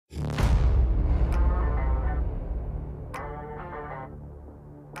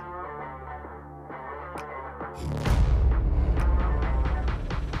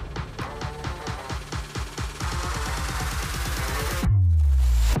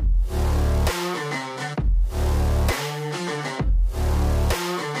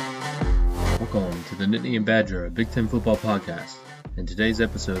Nittany and Badger, a Big Ten football podcast. In today's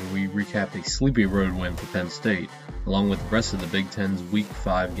episode, we recap a sleepy road win for Penn State, along with the rest of the Big Ten's Week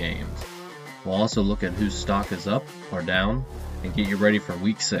 5 games. We'll also look at whose stock is up or down, and get you ready for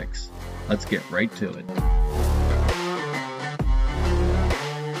Week 6. Let's get right to it.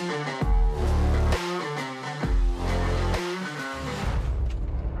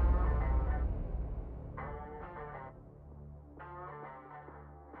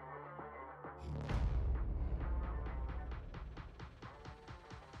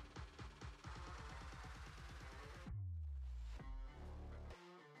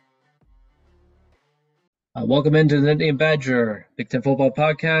 Welcome into the Nittany and Badger Big Ten football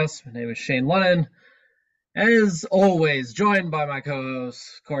podcast. My name is Shane Lennon. As always, joined by my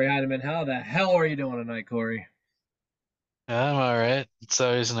co-host, Korey Heineman. How the hell are you doing tonight, Korey? I'm all right. It's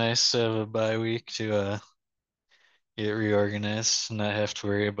always nice to have a bye week to get reorganized and not have to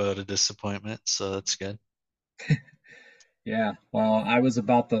worry about a disappointment, so that's good. Yeah, well, I was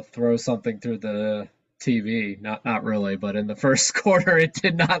about to throw something through the TV. Not really, but in the first quarter, it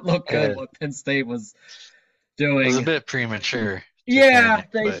did not look good It what Penn State was was a doing. bit premature to Yeah,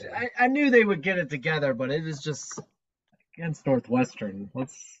 panic, but I knew they would get it together, but it was just against Northwestern.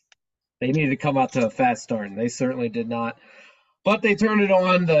 They needed to come out to a fast start, and they certainly did not. But they turned it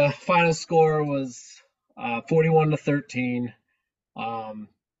on. The final score was 41-13.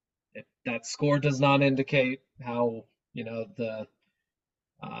 That score does not indicate how the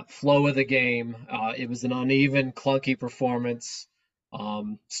flow of the game. It was an uneven, clunky performance.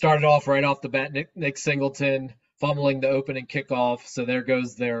 Started off right off the bat. Nick Singleton fumbling the opening kickoff. So there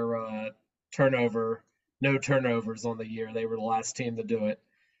goes their turnover. No turnovers on the year. They were the last team to do it.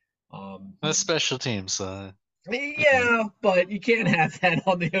 the special teams, Yeah, but you can't have that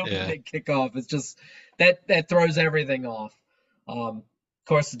on the yeah, opening kickoff. It's just that throws everything off. Of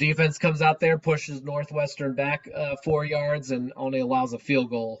course, the defense comes out there, pushes Northwestern back 4 yards, and only allows a field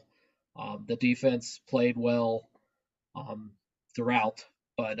goal. The defense played well throughout,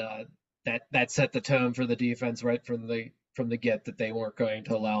 but that set the tone for the defense right from the get that they weren't going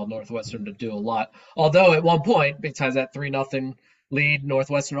to allow Northwestern to do a lot. Although at one point, besides that 3-0 lead,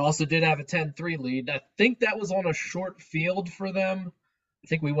 Northwestern also did have a 10-3 lead. I think that was on a short field for them. I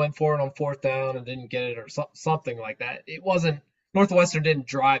think we went for it on fourth down and didn't get it or something like that. It wasn't Northwestern didn't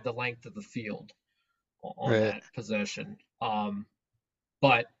drive the length of the field on right. that possession.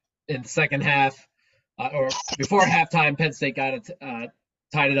 But in the second half, or before halftime, Penn State got it,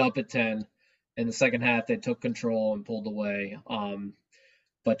 tied it up at 10. In the second half, they took control and pulled away.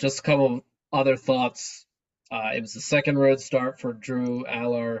 But just a couple of other thoughts. It was the second road start for Drew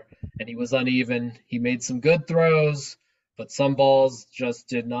Aller, and he was uneven. He made some good throws, but some balls just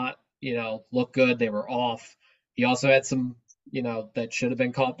did not, look good. They were off. He also had some, that should have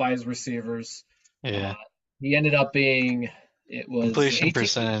been caught by his receivers. Yeah, He ended up being, it was completion 18,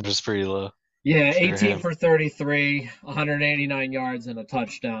 percentage was pretty low yeah, for 18 him. for 33, 189 yards and a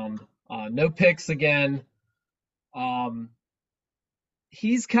touchdown. No picks again. Um,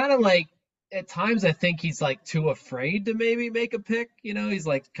 he's kind of like at times I think he's like too afraid to maybe make a pick. He's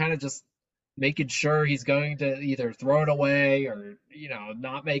like kind of just making sure he's going to either throw it away or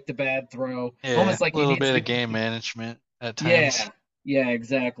not make the bad throw. Yeah, Almost like a he little needs bit to. of game management at times. Yeah, yeah,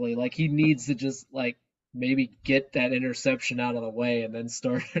 exactly. Like he needs to just like maybe get that interception out of the way and then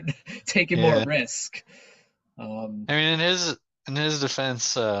start taking more Yeah, risk. Um, I mean, in his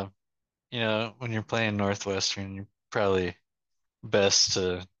defense, when you're playing Northwestern, you're probably best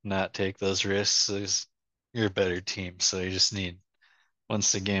to not take those risks. You're a better team, so you just need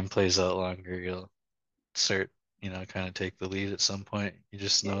once the game plays out longer, you'll start, kind of take the lead at some point. You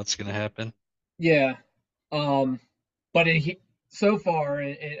just know it's going to happen. yeah, um, but so far,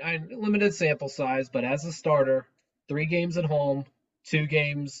 limited sample size, but as a starter, 3 games at home, 2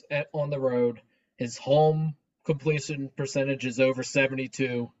 games on the road. His home completion percentage is over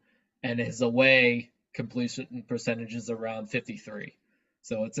 72, and his away completion percentage is around 53.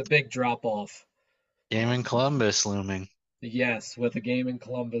 So it's a big drop off. Game in Columbus looming. Yes, with a game in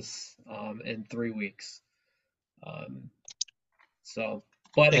Columbus in 3 weeks. Um, so,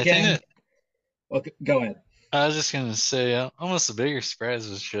 but I think again, that okay, go ahead. I was just gonna say almost the bigger surprise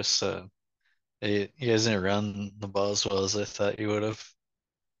was just he hasn't run the ball as well as I thought he would have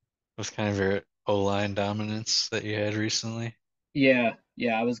with kind of your O-line dominance that you had recently. Yeah,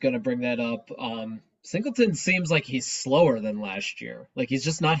 yeah, I was gonna bring that up. Singleton seems like he's slower than last year. Like he's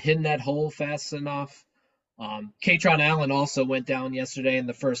just not hitting that hole fast enough. Katron Allen also went down yesterday in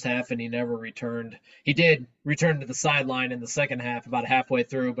the first half, and he never returned. He did return to the sideline in the second half, about halfway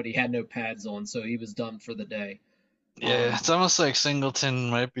through, but he had no pads on, so he was done for the day. Yeah, Um, it's almost like Singleton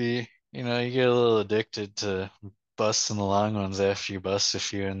might be You get a little addicted to busting the long ones after you bust a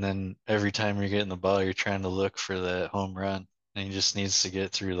few, and then every time you're getting the ball, you're trying to look for that home run, and he just needs to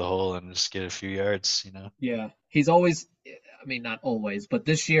get through the hole and just get a few yards. Yeah, he's always, I mean, not always, but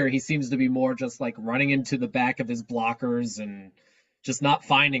this year he seems to be more just like running into the back of his blockers and just not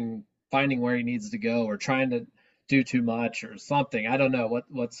finding where he needs to go or trying to do too much or something. I don't know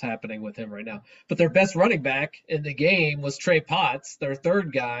what's happening with him right now. But their best running back in the game was Trey Potts, their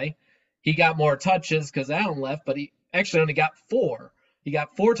third guy. He got more touches because Allen left, but he actually only got four. He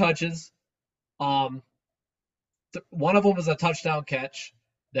got four touches. Um, One of them was a touchdown catch.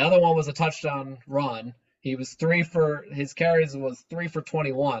 The other one was a touchdown run. He was his carries was 3 for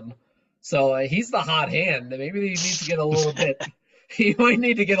 21. So he's the hot hand. Maybe he needs to get a little bit. He might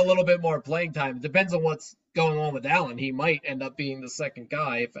need to get a little bit more playing time. It depends on what's going on with Allen. He might end up being the second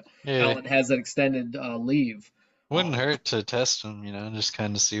guy if Yeah, Allen has an extended leave. wouldn't Um, hurt to test him, just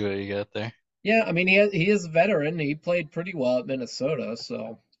kind of see what you got there. yeah, I mean he is a veteran. He played pretty well at Minnesota,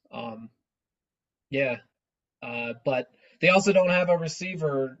 so um, yeah, but they also don't have a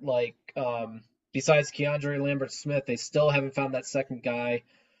receiver like besides Keandre Lambert Smith. They still haven't found that second guy.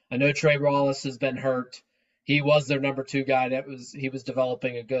 I know Trey Wallace has been hurt. He was their number two guy. He was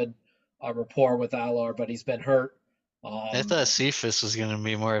developing a good rapport with Allard, but he's been hurt. I thought Cephas was going to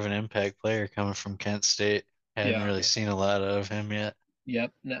be more of an impact player coming from Kent State. Hadn't Yeah, really seen a lot of him yet.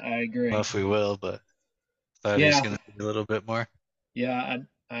 yep, I Well, agree. if we will, but thought he was Yeah, going to be a little bit more. yeah,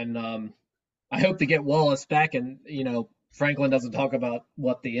 and I hope to get Wallace back. And Franklin doesn't talk about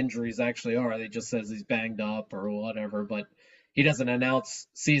what the injuries actually are. He just says he's banged up or whatever, but he doesn't announce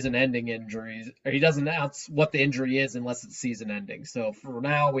season-ending injuries, or he doesn't announce what the injury is unless it's season-ending. So for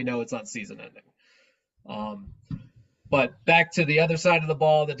now, we know it's not season-ending. Um, but back to the other side of the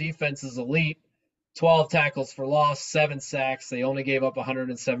ball, the defense is elite. 12 tackles for loss, 7 sacks. They only gave up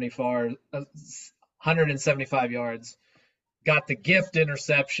 175 yards. Got the gift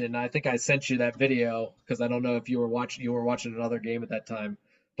interception. I think I sent you that video because I don't know if you were watching another game at that time.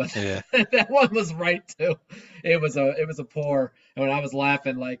 But Yeah. that one was right too. It was a poor, and when I was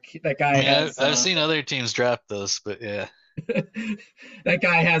laughing, like that I guy mean, I've, has I've seen other teams drop those, but yeah. that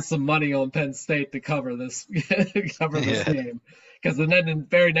guy has some money on Penn State to cover this cover this Yeah. game, because then the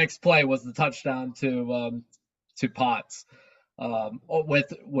very next play was the touchdown to Potts,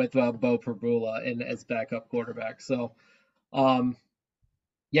 with Bo Perbula in as backup quarterback. So um,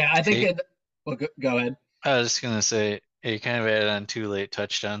 yeah, I think Hey, it. Well, go ahead. I was just going to say, he kind of added on 2 late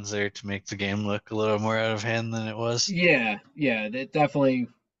touchdowns there to make the game look a little more out of hand than it was. Yeah, yeah, it definitely.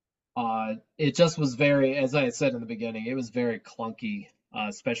 It just was very, as I had said in the beginning, it was very clunky,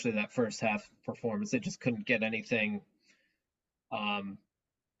 especially that first half performance. They just couldn't get anything.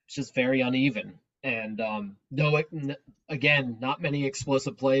 It's just very uneven. And no, again, not many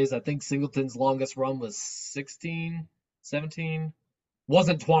explosive plays. I think Singleton's longest run was 16, 17.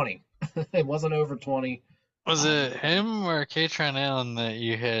 Wasn't 20. It wasn't over 20. Was Um, it him or Katron Allen that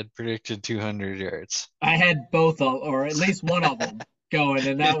you had predicted 200 yards? I had both of, or at least one of them going,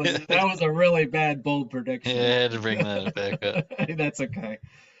 and that was a really bad bold Yeah, I prediction. had to bring that back up. That's okay.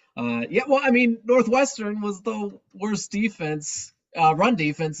 Yeah, well, I mean, Northwestern was the worst run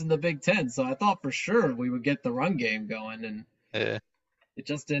defense in the Big Ten, so I thought for sure we would get the run game going, and Yeah, it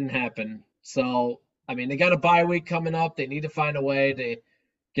just didn't happen. So, I mean, they got a bye week coming up. They need to find a way to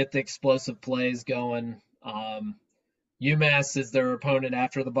get the explosive plays going. UMass is their opponent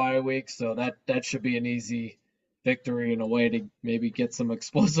after the bye week, so that should be an easy victory and a way to maybe get some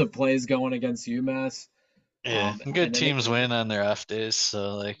explosive plays going against UMass. yeah. And Good then teams win on their off days,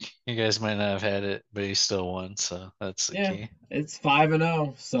 so like you guys might not have had it, but you still won, so that's the yeah, key. it's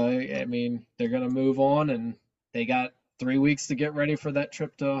 5-0. So I mean, they're gonna move on, and they got 3 weeks to get ready for that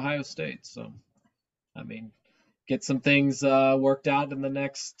trip to Ohio State. So I mean, get some things worked out in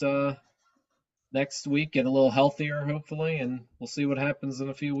the next week, get a little healthier hopefully, and we'll see what happens in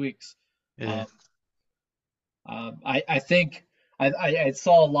a few weeks. Yeah. Um, I think I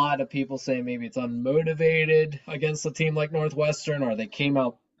saw a lot of people say maybe it's unmotivated against a team like Northwestern, or they came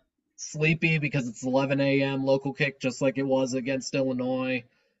out sleepy because it's 11 a.m. local kick, just like it was against Illinois.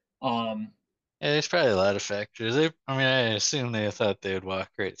 Um, Yeah, there's probably a lot of factors. I mean, I assume they thought they would walk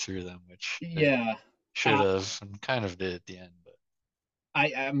right through them, which they yeah, should uh, have and kind of did at the end, but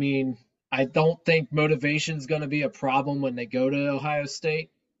I mean, I don't think motivation's going to be a problem when they go to Ohio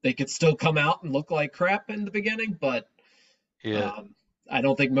State. They could still come out and look like crap in the beginning, but yeah. um, I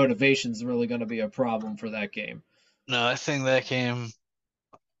don't think motivation's really going to be a problem for that game. No, I think that game,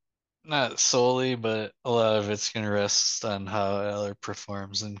 not solely, but a lot of it's going to rest on how Eller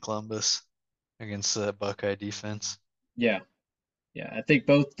performs in Columbus against that Buckeye defense. Yeah. Yeah, I think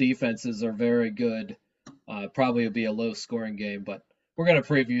both defenses are very good. Probably will be a low scoring game, but we're going to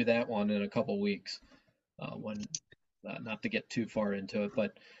preview that one in a couple weeks when not to get too far into it.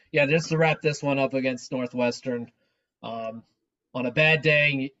 But yeah, just to wrap this one up against Northwestern, um, on a bad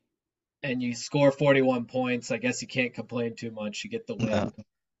day and you score 41 points, I guess you can't complain too much. You get the No. win,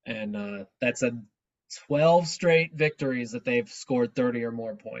 and that's a 12 straight victories that they've scored 30 or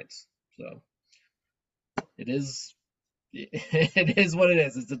more points. So it is it is what it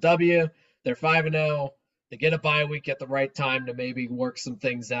is. It's a W. They're 5-0. They get a bye week at the right time to maybe work some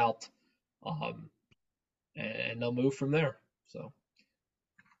things out, um, and they'll move from there. So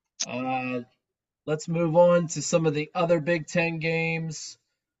uh, let's move on to some of the other Big Ten games.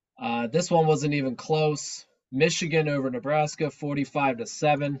 This one wasn't even close. Michigan over Nebraska,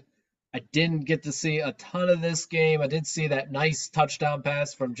 45-7. I didn't get to see a ton of this game. I did see that nice touchdown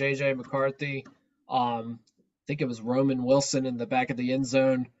pass from JJ McCarthy. I think it was Roman Wilson in the back of the end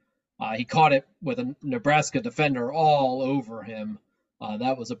zone. He caught it with a Nebraska defender all over him.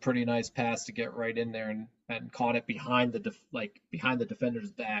 That was a pretty nice pass to get right in there and caught it behind behind the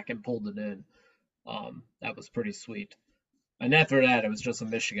defender's back and pulled it in. That was pretty sweet. And after that, it was just a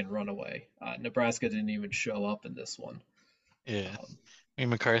Michigan runaway. Nebraska didn't even show up in this one. Yeah. Um, I mean,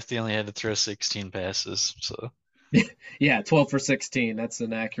 McCarthy only had to throw 16 passes, so yeah, 12 for 16. That's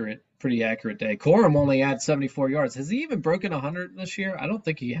pretty accurate day. Corum only had 74 yards. Has he even broken 100 this year? I don't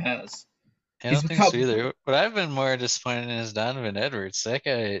think he has. I He's don't think so become, either. What I've been more disappointed in is Donovan Edwards. That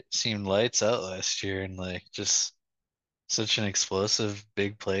guy seemed lights out last year and like just such an explosive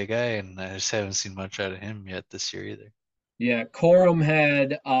big play guy, and I just haven't seen much out of him yet this year either. yeah, Corum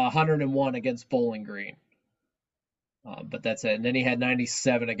had 101 against Bowling Green. But that's it. And then he had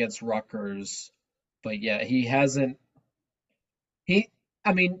 97 against Rutgers. But yeah, he hasn't. He,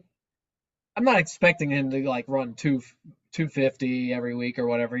 I mean, I'm not expecting him to like run 250 every week or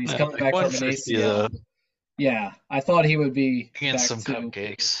whatever. He's No, coming like back from an 150 though, ACL. Yeah, I thought he would be against back some to.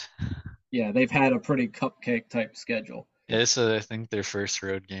 cupcakes. Yeah, they've had a pretty cupcake type schedule. Yeah, this is I think their first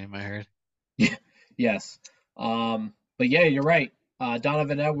road game I heard. Yeah, yes. But yeah, you're right.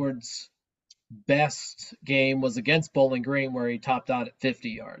 Donovan Edwards' best game was against Bowling Green, where he topped out at 50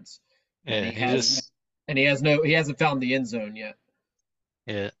 yards, and Yeah, he he has, just and he hasn't found the end zone yet.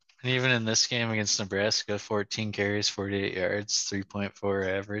 yeah. And even in this game against Nebraska, 14 carries, 48 yards, 3.4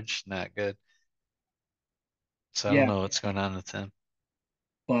 average, not good. So I don't Yeah, know what's going on with him.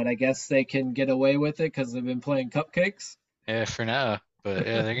 but I guess they can get away with it because they've been playing cupcakes. Yeah, for now. But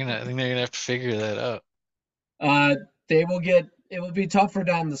yeah, I think they're gonna have to figure that out. Uh, they will get. It will be tougher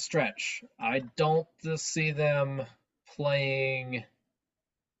down the stretch. I don't just see them playing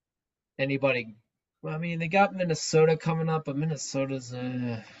anybody. Well, I mean, they got Minnesota coming up, but Minnesota's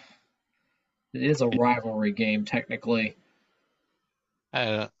it is a rivalry game technically. I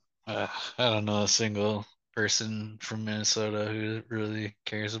don't, I don't know a single person from Minnesota who really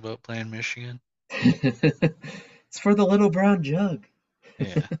cares about playing Michigan. It's for the little brown jug.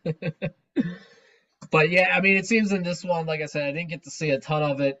 Yeah, But yeah, I mean, it seems in this one, like I said, I didn't get to see a ton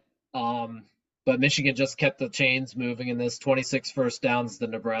of it. But Michigan just kept the chains moving in this 26 first downs to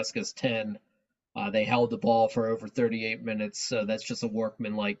Nebraska's 10. They held the ball for over 38 minutes, so that's just a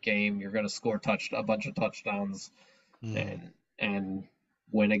workman-like game. You're going to score a bunch of touchdowns mm. and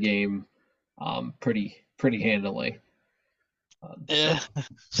win a game pretty handily. So Yeah.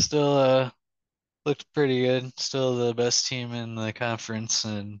 Still looked pretty good. Still the best team in the conference,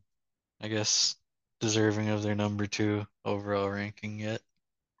 and I guess deserving of their number two overall ranking yet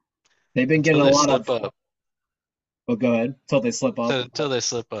they've been until getting a they lot slip of. up. Oh, go ahead. Until they slip up. Until they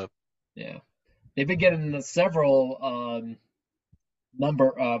slip up. Yeah, they've been getting several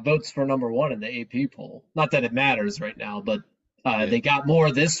number votes for number one in the AP poll. Not that it matters right now, but Yeah, they got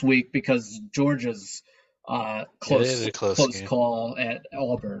more this week because Georgia's yeah, they had a close close game. call at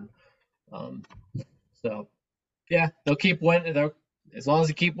Auburn. Um, so yeah, they'll keep winning. As long as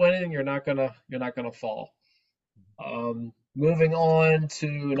you keep winning, you're not gonna fall. Moving on to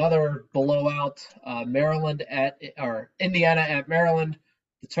another blowout, Maryland at or Indiana at Maryland.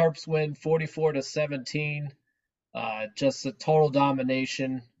 The Terps win 44-17. Just a total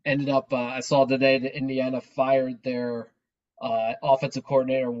domination. Ended up, I saw today that Indiana fired their offensive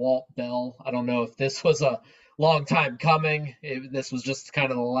coordinator, Walt Bell. I don't know if this was a long time coming. This was just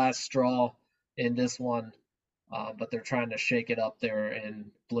kind of the last straw in this one, but they're trying to shake it up there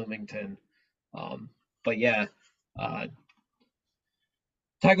in Bloomington. Um, but yeah, uh,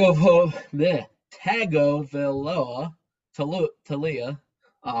 Tagovailoa, Talia,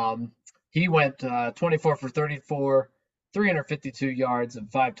 um, he went 24 for 34, 352 yards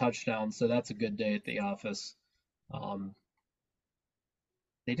and 5 touchdowns. So that's a good day at the office. Um,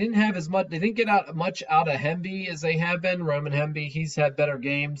 they didn't have as much. They didn't get out much out of Hemby as they have been. Roman Hemby, he's had better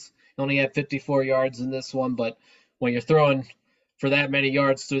games. He only had 54 yards in this one, but when you're throwing for that many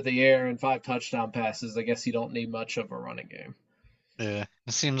yards through the air and 5 touchdown passes, I guess you don't need much of a running game. Yeah,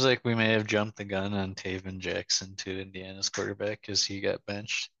 it seems like we may have jumped the gun on Taven Jackson to Indiana's quarterback because he got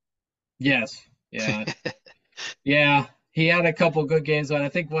benched. Yes, yeah, yeah. He had a couple good games, but I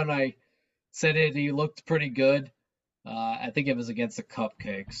think when I said it, he looked pretty good. I think it was against the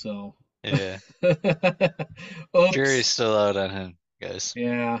Cupcake, so. Yeah, jury's Oops. still out on him, guys.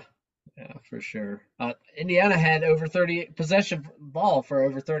 Yeah, yeah, for sure. Indiana had over 38 possession ball for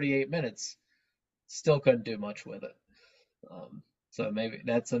over 38 minutes. Still couldn't do much with it. Um, so maybe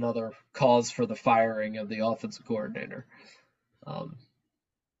that's another cause for the firing of the offensive coordinator. Um,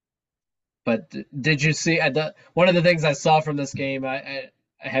 but did you see one of the things I saw from this game?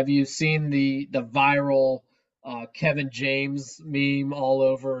 Have you seen the viral Kevin James meme all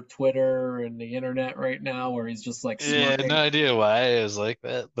over Twitter and the internet right now, where he's just like Yeah, no smirking? idea why it was like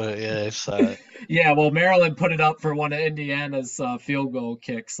that, but yeah, I saw it. Yeah, well, Maryland put it up for one of Indiana's field goal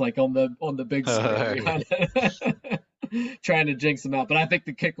kicks, like on the big screen behind it, trying to jinx them out. But I think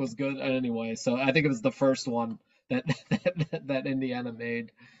the kick was good anyway, so I think it was the first one that that Indiana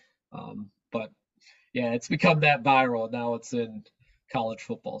made. But yeah, it's become that viral. Now it's in college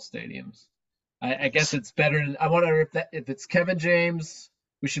football stadiums. I guess it's better. I wonder if it's Kevin James.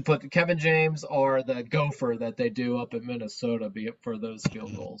 We should put Kevin James or the Gopher that they do up in Minnesota be it for those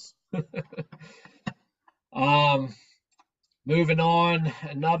field goals. Um, Moving on,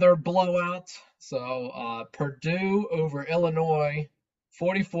 another blowout. So Purdue over Illinois,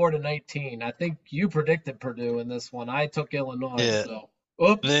 44-19. I think you predicted Purdue in this one. I took Illinois, Yeah, so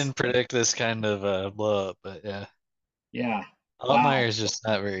oops. didn't predict this kind of blow up, but yeah, Yeah. Wow. Altmaier's just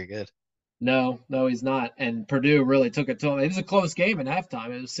not very good. No, no, he's not. And Purdue really took it to him. It was a close game in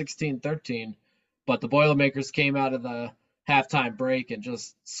halftime. It was 16-13. But the Boilermakers came out of the halftime break and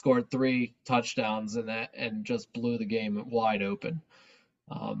just scored 3 touchdowns in that and just blew the game wide open.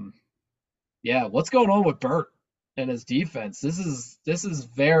 Um, yeah, what's going on with Burt and his defense? This is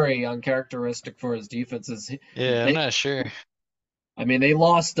very uncharacteristic for his defenses. Yeah, I'm They, not sure. I mean, they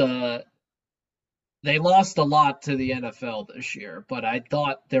lost a lot to the NFL this year, but I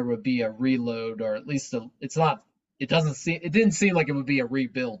thought there would be a reload or at least it didn't seem like it would be a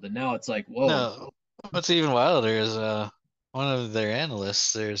rebuild, and now it's like, whoa. No, what's even wilder is one of their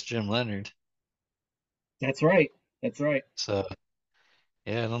analysts. There's Jim Leonard. That's right. That's right. So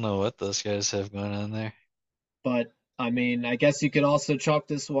yeah, I don't know what those guys have going on there. But I mean, I guess you could also chalk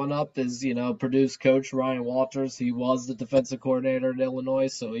this one up as, Purdue's coach Ryan Walters. He was the defensive coordinator at Illinois,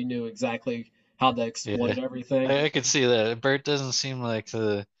 so he knew exactly how to Yeah, exploit everything. I could see that. Bert doesn't seem like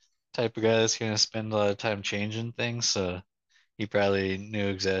the type of guy that's going to spend a lot of time changing things, so he probably knew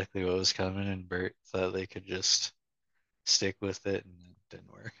exactly what was coming, and Bert thought they could just stick with it, and it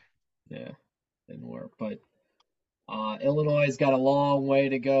didn't work. Yeah, didn't work. But Illinois has got a long way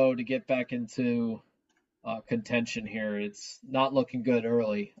to go to get back into contention here. It's not looking good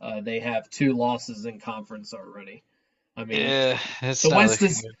early. They have 2 losses in conference already. I mean, Yeah, it's the not West looking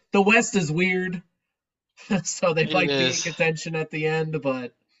is good. the West is weird, so they It might be in is. contention at the end.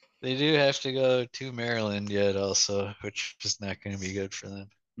 But They do have to go to Maryland yet, also, which is not going to be good for them.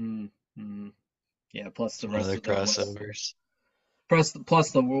 mm, mm, yeah, plus It's the one of rest their of their West, crossovers. plus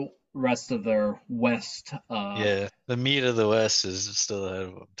the rest of their West. Yeah, the meat of the West is still ahead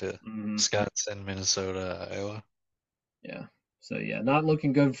of them too. Mhm, Wisconsin, Minnesota, Iowa. yeah, so yeah, not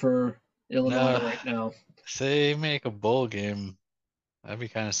looking good for Illinois No, right now. if they make a bowl game, I'd be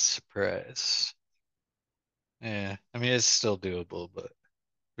kind of surprised. Yeah, I mean it's still doable, but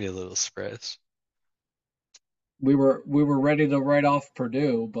be a little surprised. We were ready to write off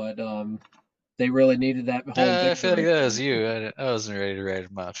Purdue, but they really needed that home I feel like victory. that was you. I wasn't ready to write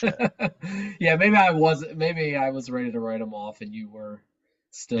them off yet. Yeah, maybe I was ready to write them off and you were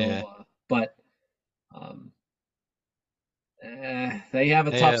Yeah, still but um they have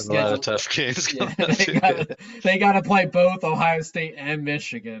a they tough have a lot of schedule. tough games Yeah, coming up too. they got to play both Ohio State and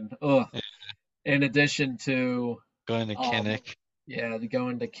Michigan. Ugh. In addition to Going to um Kinnick. yeah, they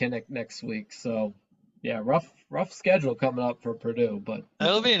going to Kinnick next week. So yeah, rough schedule coming up for Purdue, but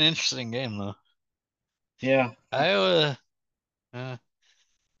That'll be an interesting game though. yeah. Iowa, uh,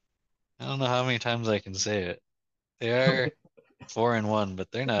 I don't know how many times I can say it. They are 4-1,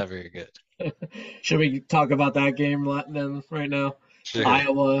 but they're not very good. Should we talk about that game then right now? Sure.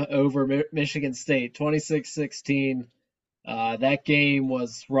 Iowa over Michigan State, 26-16. That game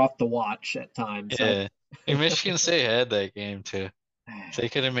was rough to watch at times. Yeah. Hey, Michigan State had that game too. If they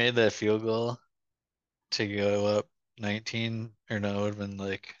could have made that field goal to go up 19, or no, it would have been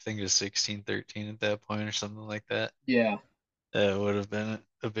like, I think it was 16-13 at that point or something like that. Yeah. That would have been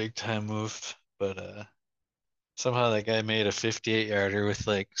a big time move. But somehow that guy made a 58 yarder with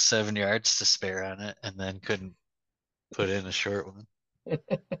like 7 yards to spare on it and then couldn't put in a short one.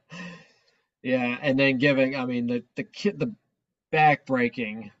 Yeah, and then giving, I mean, the back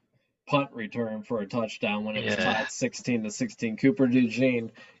breaking punt return for a touchdown when it was Yeah, tied 16-16. Cooper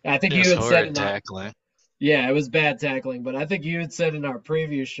DeJean. I think you just had said horrid in our tackling. yeah, it was bad tackling, but I think you had said in our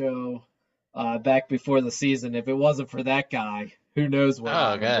preview show back before the season, if it wasn't for that guy, who knows what Oh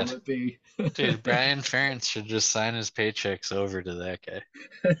Iowa God. would be. Dude, Brian Ferentz should just sign his paychecks over to that guy.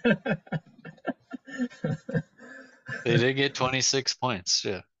 They did get 26 points,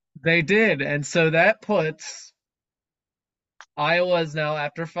 yeah. They did, and so that puts Iowa's now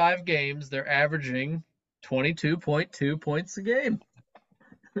after 5 games, they're averaging 22.2 points a game.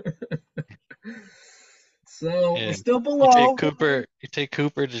 So we're Yeah. still below. You take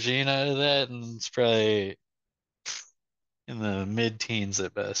Cooper DeJean out of that, and it's probably in the mid-teens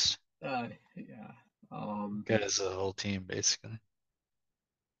at best. Yeah. Got as a whole team basically.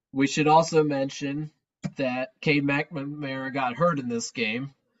 We should also mention that Cade McNamara got hurt in this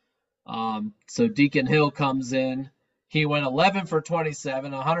game. So Deacon Hill comes in. He went 11 for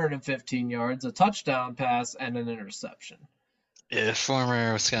 27, 115 yards, a touchdown pass, and an interception. Yeah,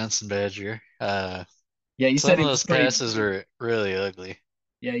 former Wisconsin Badger. Yeah, you said Some he of was those pretty. passes were really ugly.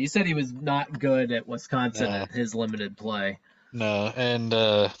 Yeah, you said he was not good at Wisconsin No, at his limited play. no, and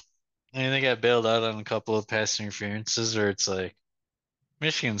I mean, they got bailed out on a couple of pass interferences, where it's like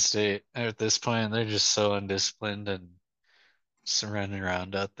Michigan State at this point, they're just so undisciplined and just running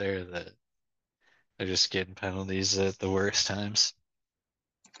around out there that they're just getting penalties at the worst times.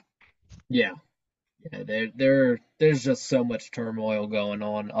 Yeah, yeah. There's just so much turmoil going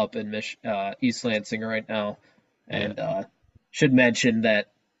on up in East Lansing right now, Yeah, and should mention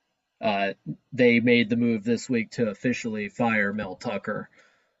that uh, they made the move this week to officially fire Mel Tucker.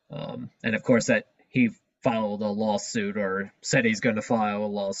 And of course, that he filed a lawsuit or said he's going to file a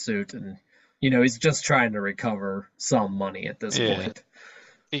lawsuit, and he's just trying to recover some money at this yeah. point.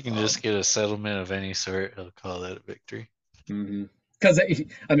 He can just Um, get a settlement of any sort. He'll call that a victory. because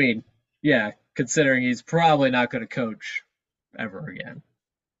I mean, yeah, considering he's probably not going to coach ever again.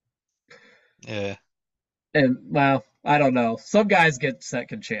 Yeah, And well, I don't know. Some guys get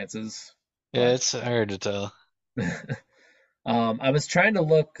second chances, yeah. but It's hard to tell. I was trying to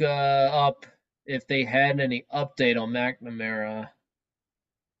look up if they had any update on McNamara.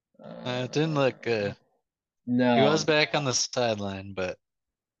 It didn't look good. He was No. back on the sideline, but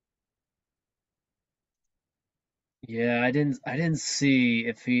Yeah, I didn't see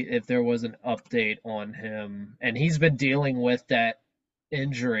if there was an update on him, and he's been dealing with that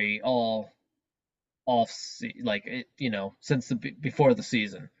injury all like since before the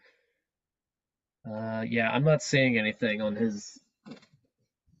season. Yeah, I'm not seeing anything on his.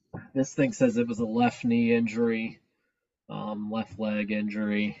 This thing says it was a left knee injury, left leg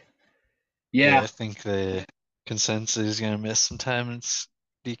injury. yeah, Yeah, I think the consensus is gonna miss some time. It's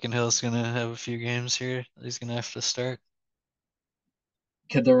Deacon Hill's gonna have a few games here. He's gonna have to start.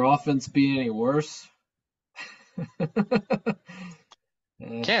 could their offense be any worse? Uh,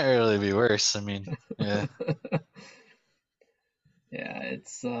 Can't really be worse. I mean, yeah, yeah,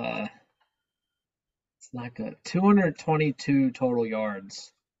 it's not good. 222 total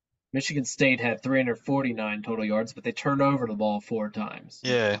yards. Michigan State had 349 total yards, but they turned over the ball 4 times.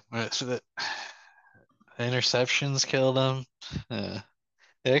 yeah. So the interceptions killed him.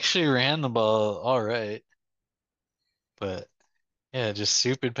 They actually ran the ball all right, but yeah, just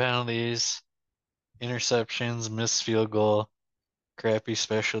stupid penalties, interceptions, missed field goal, crappy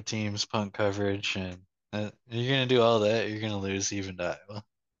special teams, punt coverage, and you're gonna do all that, you're gonna lose even to Iowa.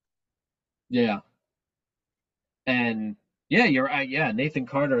 Yeah, and yeah, you're right. Yeah, Nathan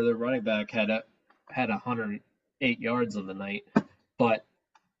Carter, the running back, had 108 yards on the night, but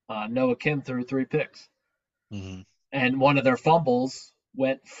Noah Kim threw 3 picks, Hmm. and one of their fumbles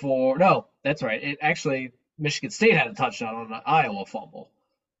went for no. That's right. It actually Michigan State had a touchdown on an Iowa fumble.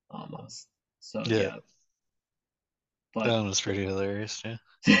 Almost. So Yeah, yeah, that but one was pretty hilarious. Yeah,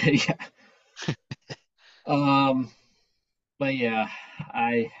 yeah. Um, but yeah,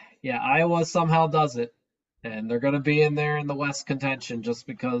 I Iowa somehow does it, and they're going to be in there in the West contention just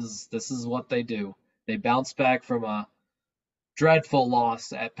because this is what they do. They bounce back from a dreadful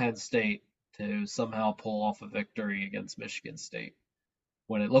loss at Penn State to somehow pull off a victory against Michigan State.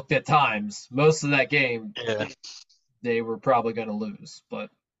 When it looked at times, most of that game yeah, they were probably going to lose, but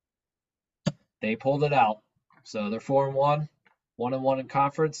they pulled it out. So they're 4-1, 1-1 in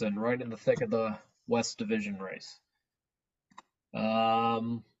conference, and right in the thick of the West Division race.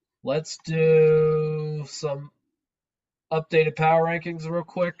 Um, let's do some updated power rankings real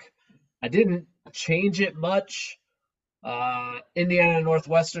quick. I didn't change it much. Indiana and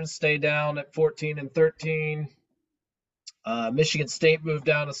Northwestern stay down at 14 and 13. Michigan State moved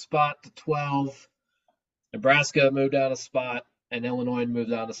down a spot to 12. Nebraska moved down a spot, and Illinois moved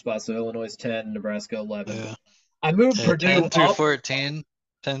down a spot. So Illinois is 10, Nebraska 11. Yeah. I moved Yeah, Purdue 10 through up. 14,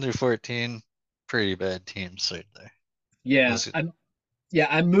 10 through 14, pretty bad teams right there. Yeah, Those,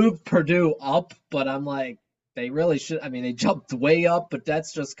 I moved Purdue up, but I'm like, they really should. I mean, they jumped way up, but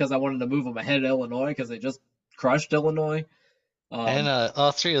that's just because I wanted to move them ahead of Illinois because they just crushed Illinois. and Um,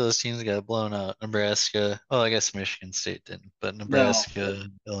 all three of those teams got blown out. Nebraska, well, I guess Michigan State didn't, but no, Nebraska,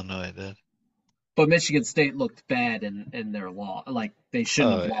 Illinois did. but Michigan State looked bad in their law. Like they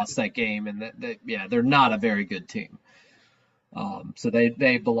shouldn't Oh, have yeah. lost that game, and yeah, they're not a very good team. So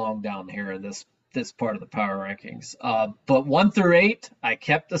they belong down here in this part of the power rankings. But 1 through 8, I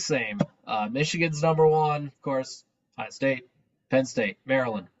kept the same. Michigan's number one, of course. Ohio State, Penn State,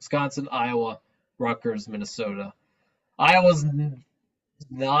 Maryland, Wisconsin, Iowa, Rutgers, Minnesota. Iowa's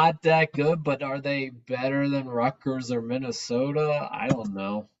not that good, but are they better than Rutgers or Minnesota? I don't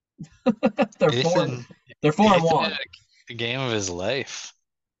know. they're four. Ethan, They're four and Ethan had one. a game of his life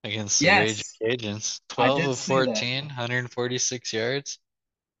against the Raging Yes, Cajuns. I 12 did of see that. 14, 146 yards,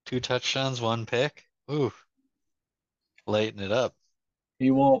 2 touchdowns, 1 pick. Ooh, lighten it up.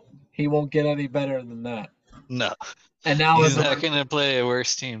 He won't. He won't get any better than that. No, And now he's as a not going to play a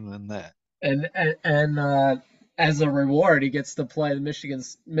worse team than that. and as a reward, he gets to play the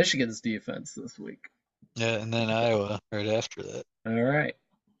Michigan's defense this week. Yeah, and then Iowa right after that. All right.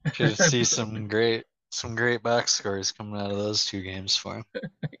 Should see some great box scores coming out of those 2 games for him.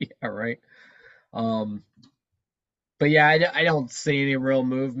 Yeah, right. Um, but yeah, I don't see any real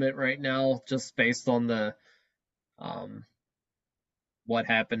movement right now, just based on the um what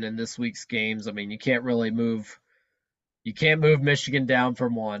happened in this week's games. I mean, you can't move Michigan down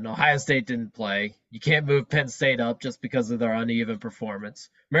from one. Ohio State didn't play. You can't move Penn State up just because of their uneven performance.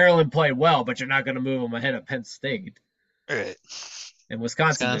 Maryland played well, but you're not going to move them ahead of Penn State. All right. And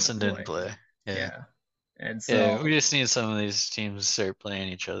Wisconsin didn't Wisconsin didn't play. play. Yeah. Yeah. And Yeah, so, we just need some of these teams to start playing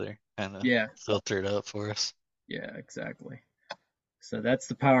each other, kind of yeah, filter it out for us. yeah, exactly. So that's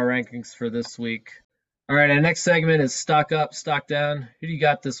the power rankings for this week. All right, our next segment is stock up, stock down. Who do you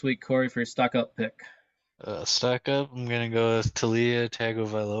got this week, Korey, for your stock up pick? Stock up, I'm going to go with Talia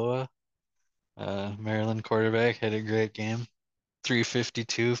Tagovailoa. Maryland quarterback, had a great game.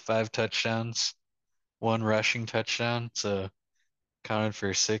 352, 5 touchdowns, 1 rushing touchdown, so counted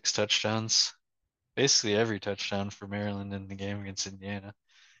for 6 touchdowns. Basically every touchdown for Maryland in the game against Indiana.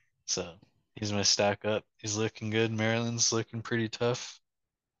 So he's my stock up. He's looking good. Maryland's looking pretty tough.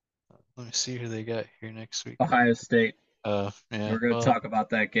 Let me see who they got here next week. Ohio State. Yeah. We're going to Well, talk about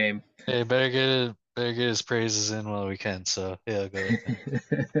that game. hey, better get his praises in while we can. So yeah, I'll go with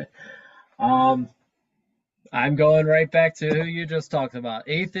him. um, I'm going right back to who you just talked about,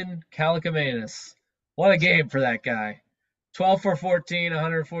 Ethan Kaliakmanis. What a game for that guy. 12 for 14,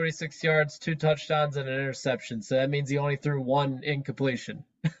 146 yards, 2 touchdowns, and an interception. So that means he only threw one incompletion.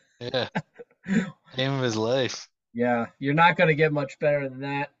 Yeah, game of his life. Yeah, you're not going to get much better than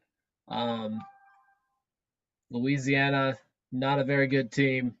that. Louisiana, not a very good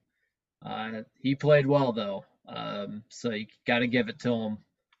team. He played well, though. So you got to give it to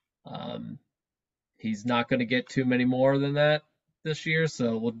him. He's not going to get too many more than that this year.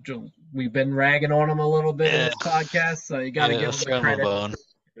 So we've been ragging on him a little bit in Yeah, this podcast. So you got to yeah, give him the throw him a credit. bone.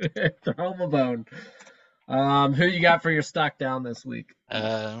 Throw him a bone. Who you got for your stock down this week?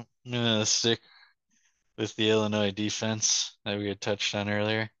 I'm gonna stick with the Illinois defense that we had touched on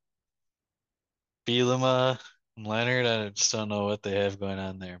earlier. Bielema and Leonard, I just don't know what they have going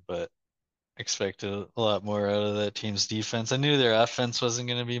on there, but expected a lot more out of that team's defense. I knew their offense wasn't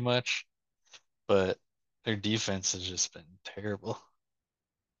going to be much, but their defense has just been terrible.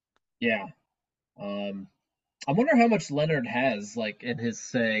 Yeah. I wonder how much Leonard has like in his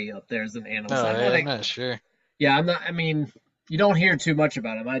say up there as an analyst. No, I'm not. I'm not sure. Yeah, I'm not. I mean, you don't hear too much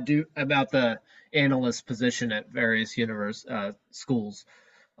about him. I do about the analyst position at various schools.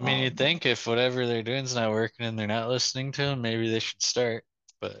 I mean, you'd think if whatever they're doing is not working and they're not listening to him, maybe they should start,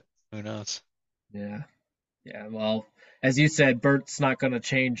 but who knows? Yeah, yeah. Well, as you said, Bert's not going to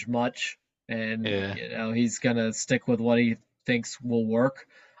change much, and Yeah, he's going to stick with what he thinks will work.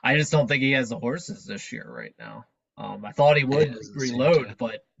 I just don't think he has the horses this year right now. I thought he it would doesn't seem reload, to.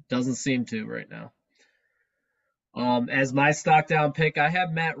 but doesn't seem to right now. As my stock down pick, I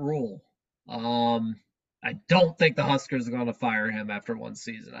have Matt Rule. I don't think the Huskers are going to fire him after one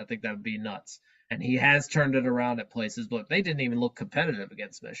season. I think that would be nuts. and he has turned it around at places, but they didn't even look competitive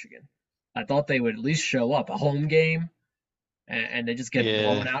against Michigan. I thought they would at least show up a home game, and they just get Yeah,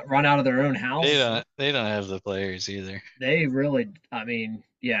 blown out, run out of their own they house. don't have the players either. They really, I mean,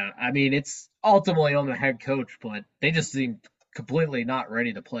 yeah, I mean, it's ultimately on the head coach, but they just seem completely not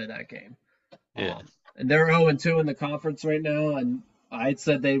ready to play that game. Yeah, And they're 0-2 in the conference right now, and I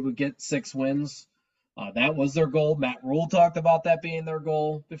said they would get 6 wins. That was their goal. Matt Rule talked about that being their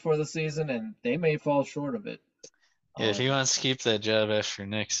goal before the season, and they may fall short of it. yeah. If he Um, wants to keep that job after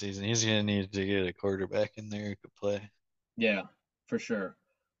next season, he's gonna need to get a quarterback in there who could play. yeah, for sure.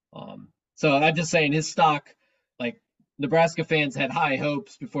 So I'm just saying his stock, like Nebraska fans had high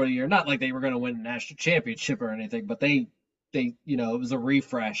hopes before the year. Not like they were going to win a national championship or anything, but they, it was a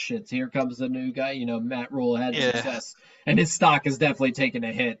refresh. It's here comes the new guy. Matt Rule had Yeah, success, and his stock has definitely taken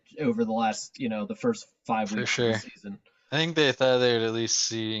a hit over the last, the first five for weeks of the sure. season. I think they thought they would at least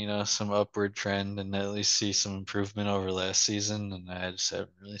see, some upward trend and at least see some improvement over last season, and I just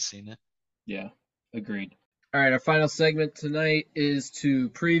haven't really seen it. Yeah, agreed. All right, our final segment tonight is to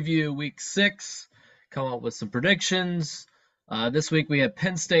preview week 6, come up with some predictions. This week we have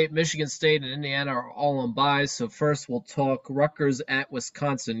Penn State, Michigan State, and Indiana are all on byes. So first we'll talk Rutgers at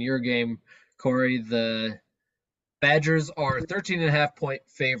Wisconsin. Your game, Korey. The Badgers are 13.5-point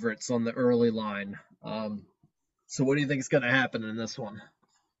favorites on the early line. So what do you think is going to happen in this one?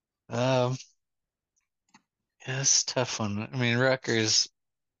 Um, yeah, it's a tough one. I mean, Rutgers,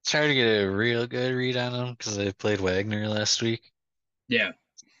 it's hard to get a real good read on them because they played Wagner last week, Yeah,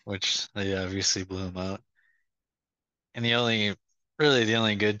 which they obviously blew him out. And the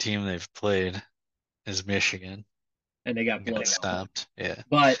only good team they've played is Michigan and they got and got blown out. stomped. Yeah.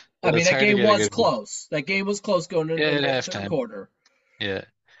 But I So mean, it's that hard to game get a was good, close. That game was close going yeah, into at the third halftime. quarter. Yeah.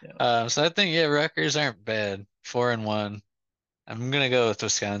 Yeah. So I think, yeah, Rutgers aren't bad. 4-1. I'm gonna go with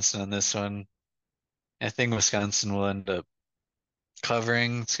Wisconsin on this one. I think Wisconsin will end up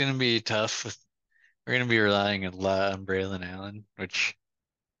covering. It's gonna be tough. We're gonna be relying a lot on Braylon Allen, which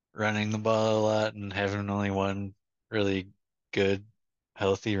running the ball a lot and having only one really good,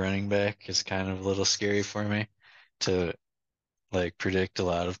 healthy running back is kind of a little scary for me to like predict a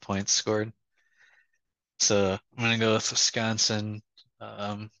lot of points scored. So I'm gonna go with Wisconsin.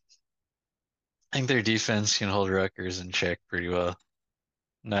 I think their defense can hold Rutgers in check pretty well.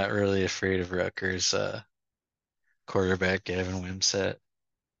 Not really afraid of Rutgers quarterback Gavin Wimsatt.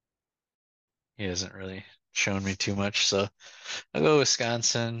 He hasn't really shown me too much, so I'll go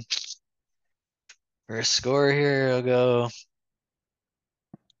Wisconsin. For a score here, I'll go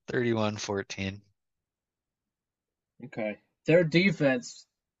 31-14. Okay. Their defense,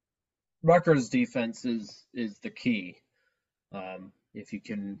 Rutgers' defense is the key. If you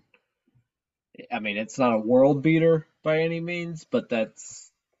can, I mean, it's not a world beater by any means, but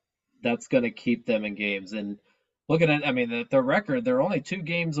that's going to keep them in games. And looking at, I mean, the record, they're only 2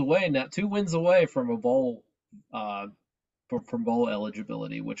 games away now, 2 wins away from a bowl, uh, from bowl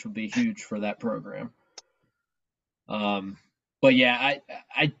eligibility, which would be huge for that program. Um, but yeah,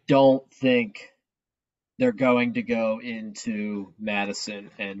 I don't think they're going to go into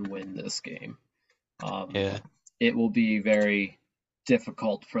Madison and win this game. Um, Yeah, it will be very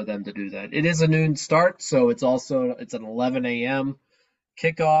difficult for them to do that. It is a noon start, so it's an 11 a.m.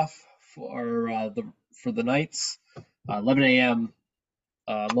 kickoff for the Knights. 11 a.m.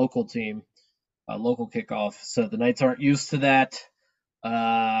 Local team, local kickoff. So the Knights aren't used to that.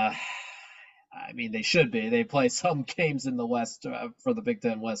 I mean, they should be. They play some games in the West for the Big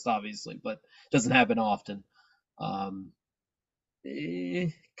Ten West, obviously, but it doesn't happen often. Um,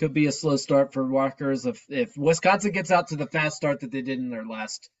 could be a slow start for Rutgers if Wisconsin gets out to the fast start that they did in their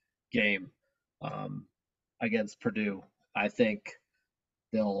last game um, against Purdue. I think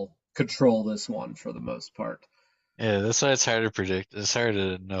they'll control this one for the most part. yeah, that's why it's hard to predict. It's hard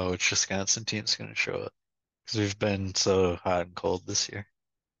to know which Wisconsin team's going to show up because we've been so hot and cold this year.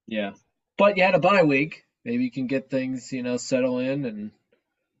 Yeah, but you had a bye week. Maybe you can get things settle in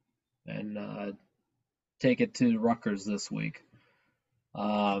and take it to Rutgers this week.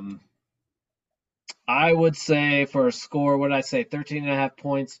 Um, I would say for a score, what did I say? 13.5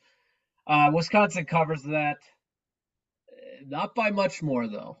 points. Wisconsin covers that. Not by much more,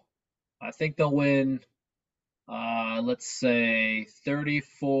 though. I think they'll win, let's say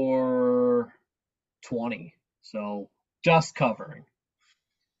 34-20. So just covering.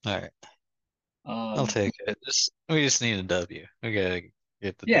 All right, I'll Um, take it. We just need a W. We gotta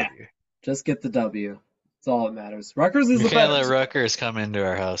get the yeah, W. just get the W. That's all that matters. Rutgers is We a can't better let team. Rutgers come into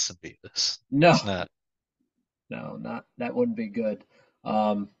our house and beat us. It's No, not. no, not that wouldn't be good.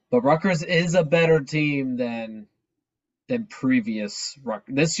 But Rutgers is a better team than than previous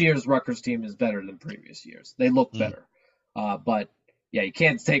this year's Rutgers team is better than previous years. They look Mm, better. But yeah, you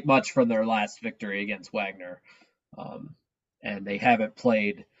can't take much from their last victory against Wagner. Um, and they haven't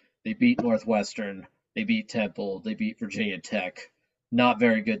played. They beat Northwestern, they beat Temple, they beat Virginia Tech. Not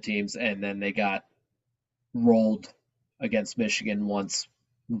very good teams, and then they got rolled against Michigan once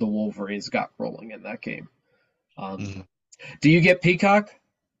the Wolverines got rolling in that game. Um, mm. do you get Peacock?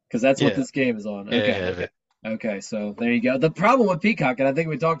 Because that's what Yeah, this game is on. yeah, I Okay. have it. Okay, so there you go. The problem with Peacock, and I think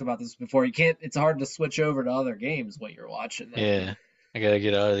we talked about this before, you can't. It's hard to switch over to other games when you're watching them. Yeah, I gotta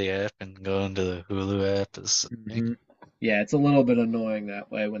get out of the app and go into the Hulu app. Is Hmm. Yeah, it's a little bit annoying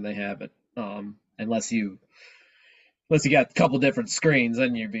that way when they have it. Unless you got a couple different screens,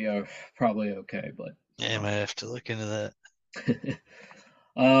 then you'd be probably okay. But yeah, I might have to look into that.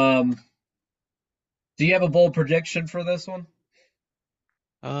 um, do you have a bold prediction for this one?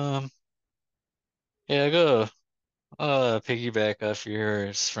 Um, yeah, go. Piggyback off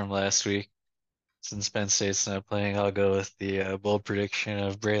yours from last week. Since Penn State's not playing, I'll go with the bold prediction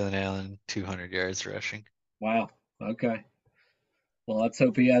of Braylon Allen 200 yards rushing. Wow. Okay. Well, let's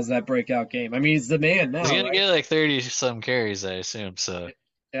hope he has that breakout game. I mean, he's the man He's now, gonna right? get like 30 some carries, I assume, so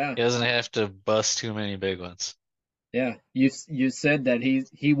Yeah. he doesn't have to bust too many big ones. Yeah. You said that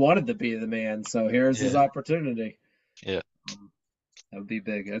he wanted to be the man, so here's his Yeah, opportunity. yeah, Um, that would be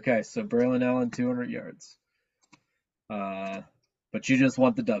big. Okay, so Braylon Allen, 200 yards. Uh, but you just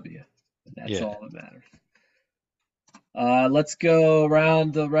want the W. That's yeah. all that matters. Let's go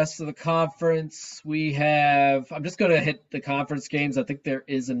around the rest of the conference. I'm just going to hit the conference games. I think there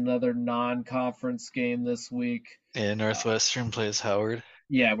is another non-conference game this week. Yeah, Uh, Northwestern plays Howard.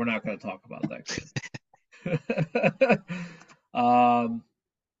 yeah, we're not going to talk about that game. um,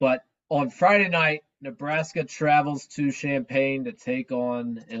 but on Friday night, Nebraska travels to Champaign to take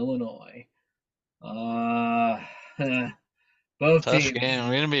on Illinois. Uh, both Tough teams. game.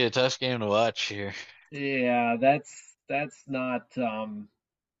 Gonna be a tough game to watch here. Yeah, that's not yeah,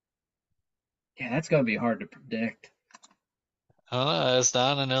 that's gonna be hard to predict. I don't know. It's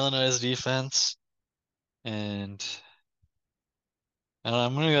down in Illinois' defense, and I don't know,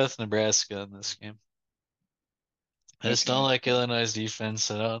 I'm gonna go with Nebraska in this game. I just don't Okay. like Illinois'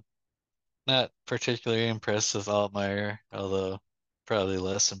 defense. Not particularly impressed with Altmaier, although probably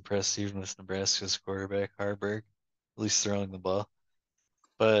less impressed even with Nebraska's quarterback Harburg, at least throwing the ball.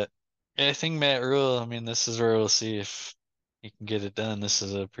 But yeah, I think Matt Rule, I mean, this is where we'll see if he can get it done. This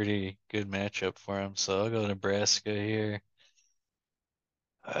is a pretty good matchup for him, so I'll go Nebraska here.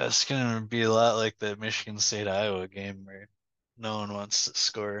 It's gonna be a lot like the Michigan State Iowa game where no one wants to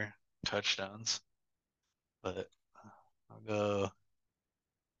score touchdowns, but I'll go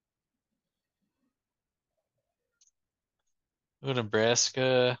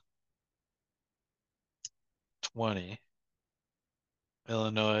Nebraska 20,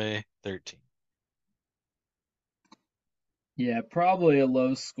 Illinois 13. Yeah, probably a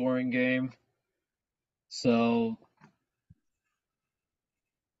low scoring game. So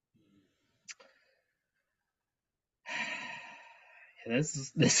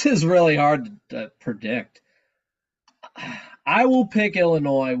this is really hard to predict. I will pick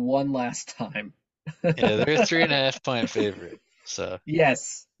Illinois one last time. Yeah, they're a 3.5 point favorite, so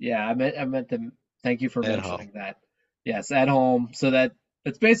Yes, yeah, I meant to thank you for at home. mentioning that. Yes, at home, so that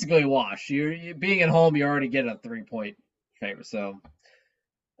it's basically a wash. You being at home, you already get a 3 point favor. So,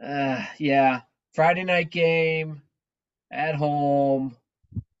 yeah, Friday night game at home.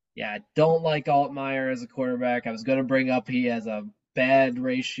 Yeah, I don't like Altmaier as a quarterback. I was going to bring up he has a bad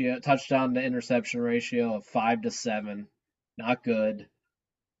ratio, touchdown to interception ratio of 5 to 7. Not good.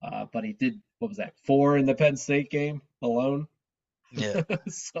 But he did, what was that, 4 in the Penn State game alone? Yeah.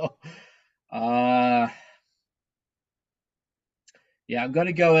 So, uh, yeah, I'm going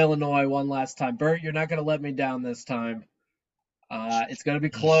to go Illinois one last time. Bert, you're not going to let me down this time. It's going to be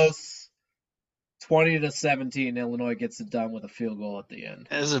close. 20 to 17, Illinois gets it done with a field goal at the end.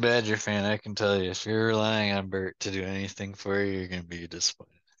 As a Badger fan, I can tell you if you're relying on Bert to do anything for you, you're gonna be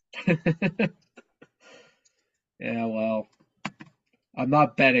disappointed. Yeah, well, I'm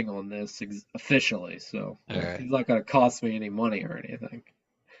not betting on this officially, so All right. he's not going to cost me any money or anything.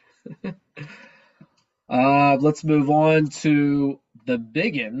 Let's move on to the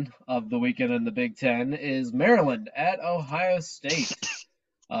biggin of the weekend in the Big Ten is Maryland at Ohio State.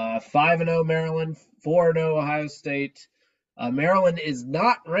 5-0 Maryland, 4-0 Ohio State. Maryland is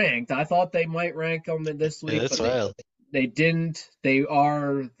not ranked. I thought they might rank them this Yeah, week, that's but wild. they didn't. They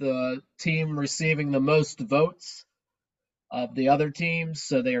are the team receiving the most votes of the other teams,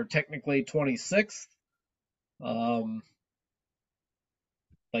 so they are technically 26th. Um,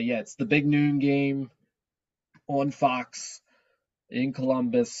 but yeah, it's the big noon game. on Fox in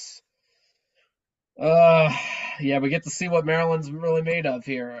Columbus. Uh, yeah, we get to see what Maryland's really made of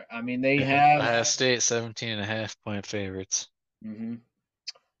here. I mean, they Yeah. have. Ohio State 17.5 point favorites. Mhm.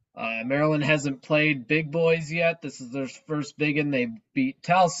 Maryland hasn't played big boys yet. This is their first big one. They beat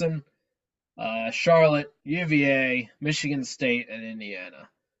Towson, Charlotte, UVA, Michigan State, and Indiana,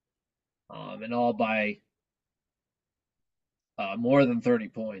 and all by more than 30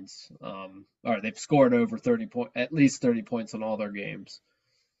 points. Or they've scored over at least 30 points in all their games.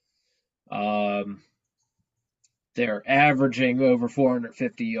 Um, they're averaging over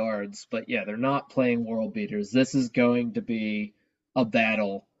 450 yards, but yeah, they're not playing world beaters. This is going to be a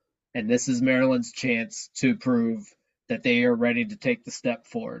battle, and this is Maryland's chance to prove that they are ready to take the step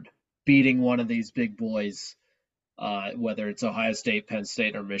forward, beating one of these big boys, whether it's Ohio State, Penn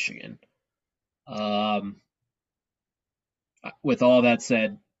State, or Michigan. Um, with all that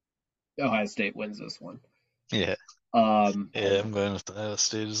said, Ohio State wins this one. Yeah. Um, Yeah, I'm going with Ohio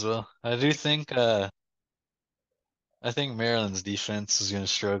State as well. I think Maryland's defense is going to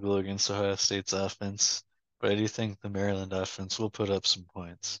struggle against Ohio State's offense, but I do think the Maryland offense will put up some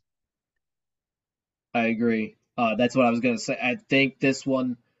points. I agree. That's what I was going to say. I think this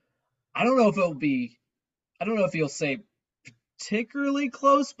one, I don't know if it'll be, I don't know if you'll say particularly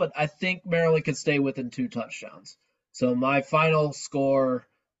close, but I think Maryland can stay within 2 touchdowns. So my final score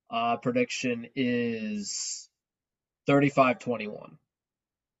prediction is 35-21.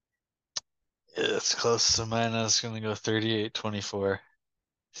 Yeah, it's close to mine. I was going to go 38-24.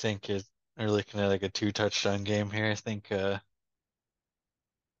 We're looking at like a two-touchdown game here. I think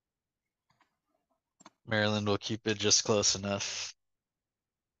Maryland will keep it just close enough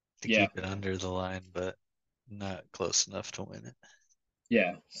to Yeah, keep it under the line, but not close enough to win it.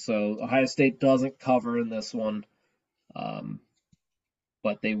 yeah. So Ohio State doesn't cover in this one, um,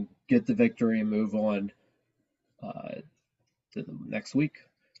 but they get the victory and move on uh, to the next week.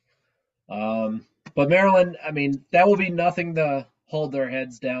 Um, but Maryland, I mean, that will be nothing to hold their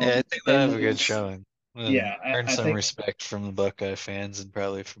heads Yeah, I down. think They they'll have a good lose. showing and Yeah, earn I some think. respect from the Buckeye fans and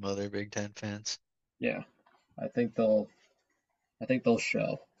probably from other Big Ten fans. Yeah, I think they'll. I think they'll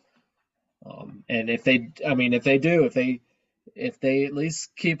show. And if they, I mean, if they at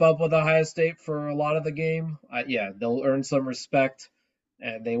least keep up with Ohio State for a lot of the game, yeah, they'll earn some respect,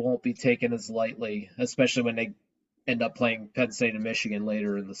 and they won't be taken as lightly, especially when they end up playing Penn State and Michigan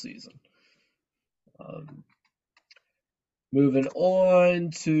later in the season. Um, moving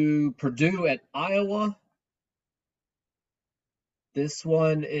on to Purdue at Iowa. This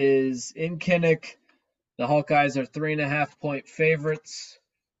one is in Kinnick. The Hawkeyes are 3.5 point favorites.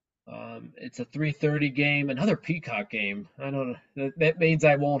 It's a 3:30 game, another Peacock game. I don't know. That means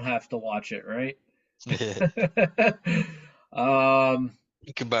I won't have to watch it, right? Yeah, um,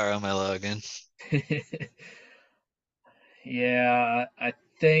 you can borrow my login. yeah, I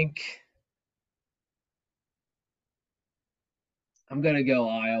think I'm gonna go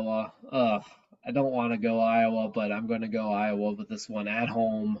Iowa. I don't want to go Iowa, but I'm gonna go Iowa with this one at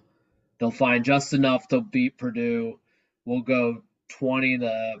home. They'll find just enough to beat Purdue. We'll go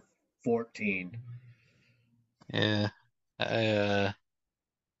 20-14. Yeah, I'm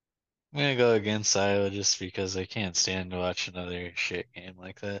gonna go against Iowa just because I can't stand to watch another shit game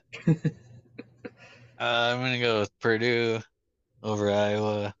like that. I'm gonna go with Purdue over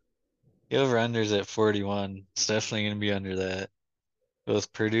Iowa. The over-under's at 41. It's definitely gonna be under that. Go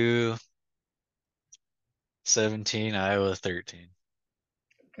with Purdue 17, Iowa 13.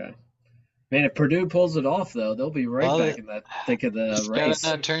 Okay. Man, if Purdue pulls it off, though, they'll be right Well, back in that thick of the just gotta race.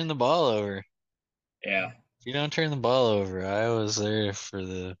 not turn the ball over. Yeah, If you don't turn the ball over, Iowa's there for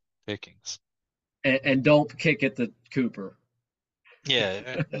the pickings. and don't kick it to Cooper.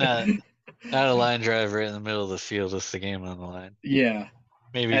 Yeah, not a line drive right in the middle of the field with the game on the line. Yeah,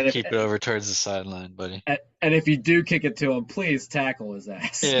 Maybe and if keep it over towards the sideline, buddy. and if you do kick it to him, please tackle his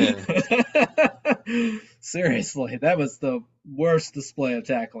ass. Yeah, Seriously, that was the worst display of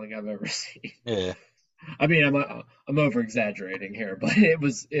tackling I've ever seen. yeah. I mean, I'm over exaggerating here, but it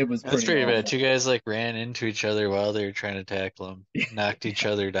was That's pretty pretty bad. awful. Two guys like ran into each other while they were trying to tackle him, knocked each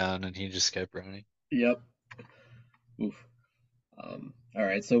other down, and he just kept running. Yep. Oof. All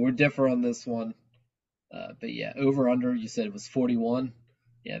right, so we're different on this one. But yeah, over under, you said it was 41.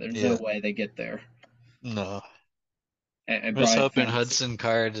 Yeah, there's no Yeah, way they get there. no. And I'm just Brian hoping Ferentz. Hudson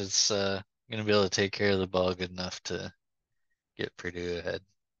Card is gonna be able to take care of the ball good enough to get Purdue ahead.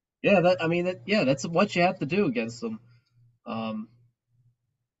 Yeah, that I mean, yeah, that's what you have to do against them. Um,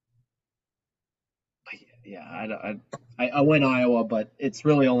 yeah, I went Iowa, but it's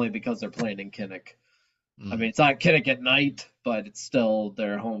really only because they're playing in Kinnick. I mean, Mm. it's not Kinnick at night, but it's still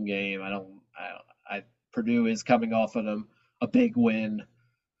their home game. I don't, I Purdue is coming off of a big win.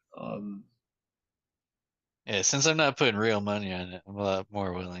 Um, Yeah, since I'm not putting real money on it, I'm a lot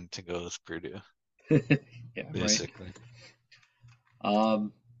more willing to go with Purdue, yeah, right. basically.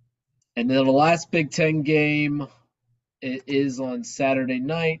 Um, and then the last Big Ten game it is on Saturday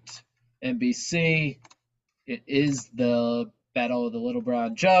night, NBC. It is the Battle of the Little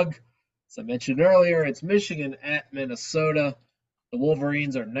Brown Jug. As I mentioned earlier, it's Michigan at Minnesota. The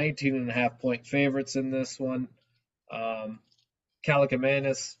Wolverines are 19.5 point favorites in this one. Um,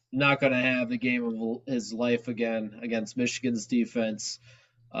 Kalakamanis not going to have the game of his life again against Michigan's defense.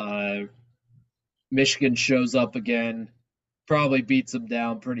 Uh, Michigan shows up again, probably beats them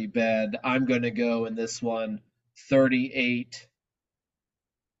down pretty bad. I'm going to go in this one 38-13.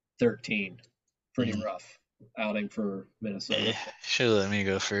 Pretty Mm. rough outing for Minnesota. Yeah, should have let me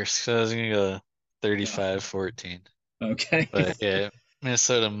go first. 'Cause I was gonna go Yeah. 35-14. Okay. But yeah,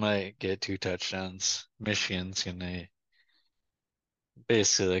 Minnesota might get 2 touchdowns. Michigan's gonna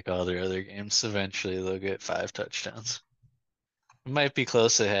basically like all their other games. Eventually, they'll get 5 touchdowns. It might be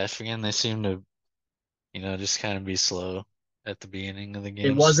close at half again. They seem to, just kind of be slow at the beginning of the It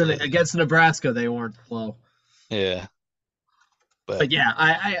games wasn't lately. against Nebraska. They weren't slow. Yeah, but But yeah,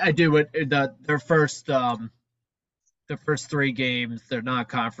 I do it. Their first three games, they're not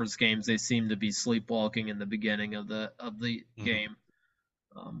conference games. They seem to be sleepwalking in the beginning of the mhm. game.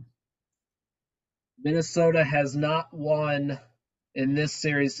 Um, Minnesota has not won in this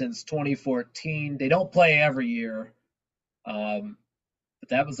series since 2014. They don't play every year, um, but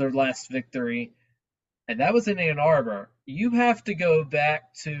that was their last victory, and that was in Ann Arbor. You have to go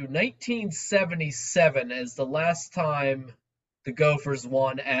back to 1977 as the last time the Gophers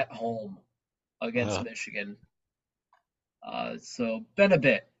won at home against uh, Michigan. So been a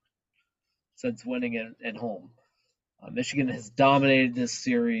bit since winning at home. Michigan has dominated this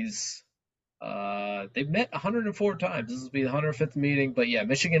series. They've met 104 times. This will be the 105th meeting, but yeah,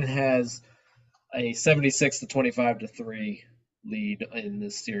 Michigan has a 76-25-3 lead in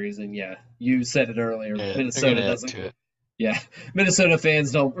this series, and yeah, you said it earlier. yeah, they're Minnesota gonna add doesn't. to it. Yeah, Minnesota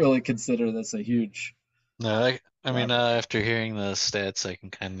fans don't really consider this a huge No, I mean, rivalry. after hearing the stats, I can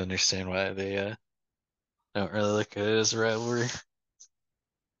kind of understand why they don't really look at it as a rivalry.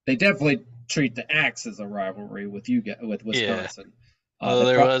 They definitely treat the Axe as a rivalry with with Yeah. Wisconsin. Well, The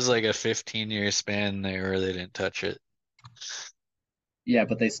there pro- was like a 15-year span there where they didn't touch it. yeah,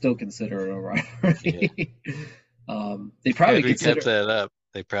 but they still consider it a Yeah. rivalry. They probably Had we kept consider. that up,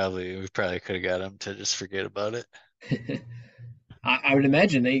 we probably could have got them to just forget about it. I would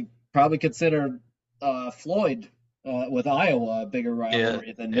imagine they probably consider Floyd with Iowa a bigger Yeah.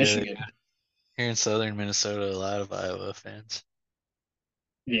 rivalry than Yeah. Michigan. Here in southern Minnesota, a lot of Iowa fans.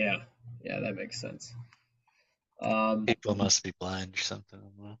 Yeah, yeah, that makes sense. Um, People must be blind or something.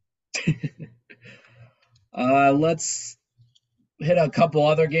 I don't know. let's hit a couple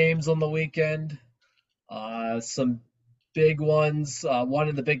other games on the weekend. Some big ones. One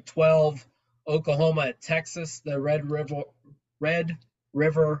in the Big 12, Oklahoma at Texas, the Red River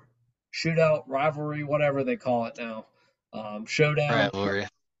Shootout rivalry, whatever they call it now. Showdown. Rivalry.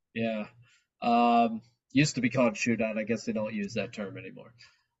 Yeah. Um, Used to be called shootout. I guess they don't use that term anymore.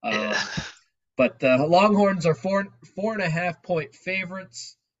 Yeah. But the Longhorns are 4.5 point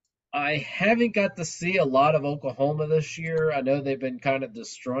favorites. I haven't got to see a lot of Oklahoma this year. I know they've been kind of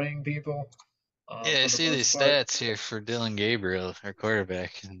destroying people Yeah, I for the see these most part. stats here for Dylan Gabriel, our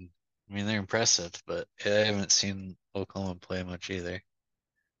quarterback, and I mean they're impressive, but yeah, I haven't seen Oklahoma play much either.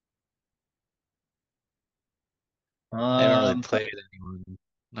 They haven't really Um, played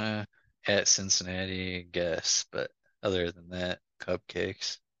anyone at Cincinnati, I guess, but other than that,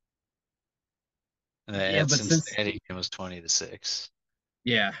 cupcakes. And that yeah, at but since Cincinnati game was 20-6.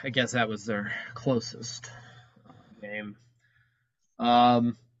 yeah, I guess that was their closest game.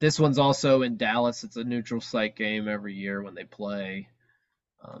 This one's also in Dallas. It's a neutral site game every year when they play.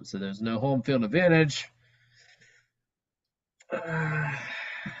 So there's no home field advantage. I'm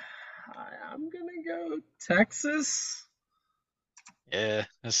gonna go Texas. Yeah,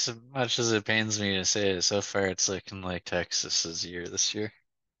 as much as it pains me to say it, so far it's looking like Texas's year this year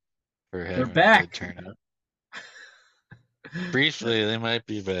for They're having a good back. turnout. Briefly, they might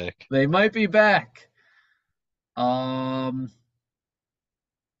be back. They might be back. Um,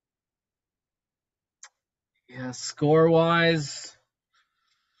 yeah, score wise,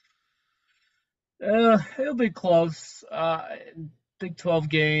 it'll be close. Big 12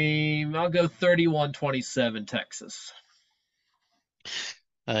 game. I'll go 31-27 Texas.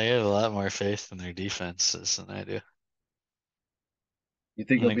 I have a lot more faith in their defenses than I do. You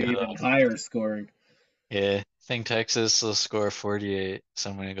think I'm it'll gonna be go, even higher scoring? yeah, I think Texas will score 48, so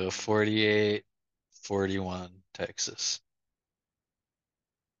I'm gonna go 48, 41 Texas.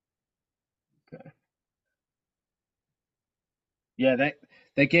 Okay. Yeah,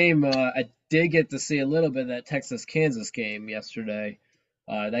 that game, I did get to see a little bit of that Texas Kansas game yesterday.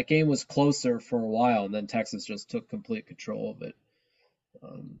 That game was closer for a while, and then Texas just took complete control of it.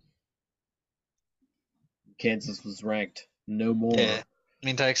 Um, Kansas was ranked no Yeah, more. I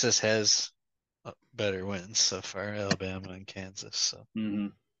mean Texas has better wins so far, Alabama and Kansas. So Hmm.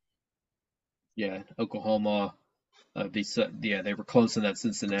 Yeah, Oklahoma. Yeah, they were close in that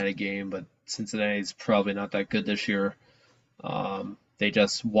Cincinnati game, but Cincinnati's probably not that good this year. They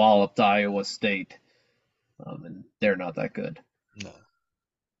just walloped Iowa State, and they're not that good. no,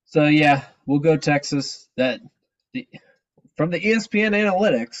 So yeah, we'll go Texas. The, from the ESPN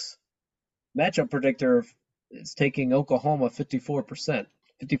analytics matchup predictor is taking Oklahoma 54%,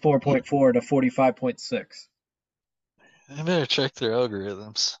 54.4 to 45.6. I better check their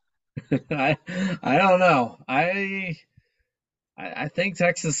algorithms. I don't know. I think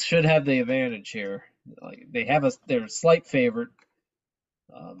Texas should have the advantage here. Like they're a slight favorite.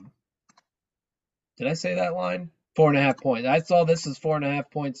 Um, did I say that line? 4.5 points. I saw this as 4.5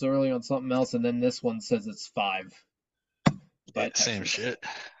 points early on something else, and then this one says it's 5 Yeah, by same Texas. shit.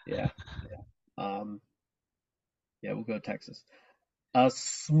 Yeah. Um, yeah, we'll go Texas. A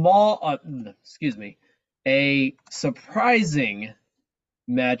small, excuse me, a surprising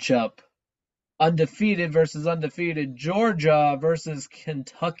matchup: undefeated versus undefeated, Georgia versus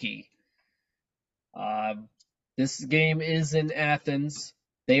Kentucky. Uh, this game is in Athens.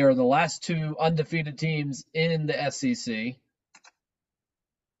 They are the last two undefeated teams in the SEC.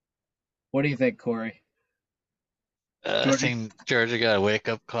 What do you think, Korey? I Georgia. think Georgia got a wake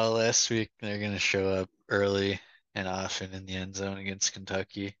up call last week. They're going to show up early and often in the end zone against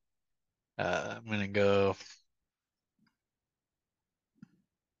Kentucky. I'm going to go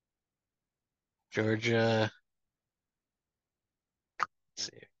Georgia. Let's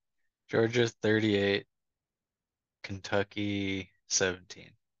see. Georgia 38, Kentucky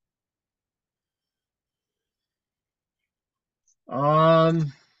 17.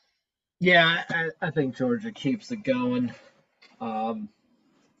 Um, yeah, I think Georgia keeps it going. Um,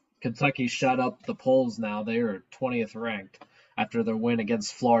 Kentucky shot up the polls now. They are 20th ranked after their win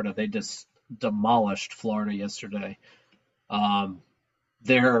against Florida. They just demolished Florida yesterday. Um,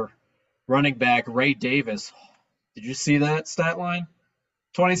 their running back, Ray Davis, did you see that stat line?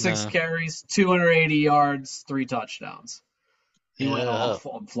 26 No. carries, 280 yards, 3 touchdowns. He went Yeah. off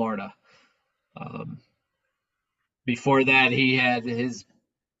on Florida. Um, before that, he had his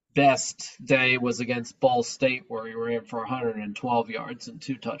best day was against Ball State, where he ran for 112 yards and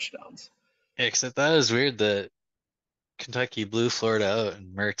 2 touchdowns. Except that was weird that Kentucky blew Florida out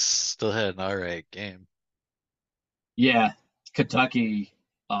and Mertz still had an all right game. Yeah, Kentucky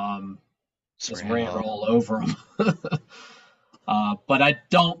Just just ran ran all. all over him. But I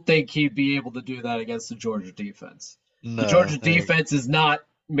don't think he'd be able to do that against the Georgia defense. The No, Georgia defense is not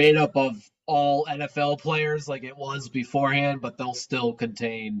made up of all NFL players like it was beforehand, but they'll still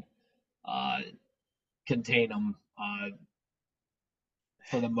uh, contain them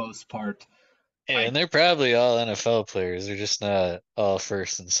for the most part. yeah, I and they're probably all NFL players. They're just not all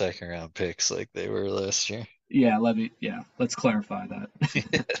first and second round picks like they were last year. let's clarify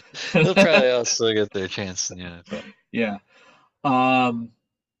They'll probably that. all still get their chance in the NFL. Yeah. Um,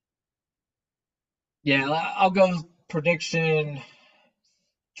 yeah, I'll go prediction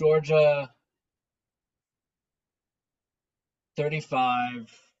Georgia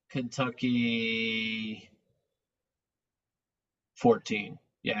 35, Kentucky 14.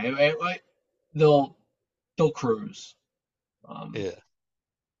 Yeah, they'll they'll cruise. Um, Yeah,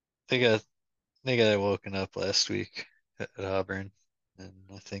 they got they got woken up last week at Auburn, and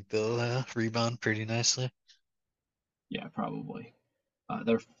I think they'll rebound pretty nicely. yeah, probably.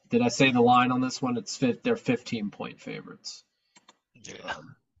 They're did I say the line on this one? They're 15-point favorites. Yeah,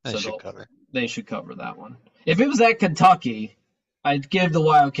 Um, they so should cover. they should cover that one. If it was at Kentucky, I'd give the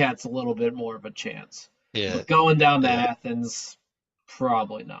Wildcats a little bit more of a chance. Yeah, But going down to yeah, Athens,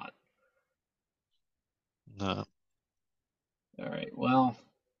 probably not. no. All right. Well,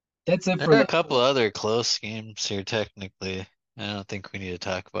 that's it There for are a the. couple other close games here technically. I don't think we need to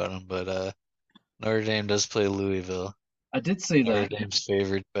talk about them, but Notre Dame does play Louisville. I did see Notre that. Dame's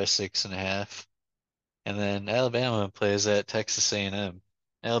favored by 6.5. And then Alabama plays at Texas A&M.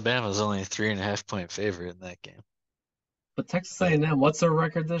 Alabama's only a 3.5 point favorite in that game. But Texas But A&M, what's their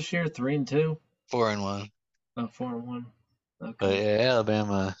record this year? 3-2. 4-1. Oh, 4-1. But Okay. yeah,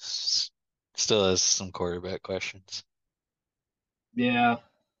 Alabama still has some quarterback questions. Yeah,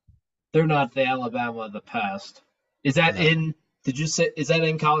 they're not the Alabama of the past. Is that No. in Did you say is that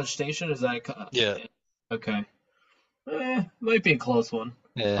in College Station? Is that Yeah, okay? Might be a close one.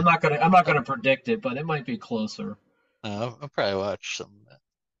 yeah. I'm not gonna predict it, but it might be closer. I'll probably watch some of that.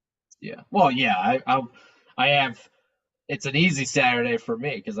 Yeah. Well, yeah. I have. It's an easy Saturday for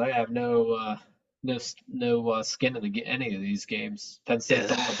me because I have no skin in any of these games. Penn State's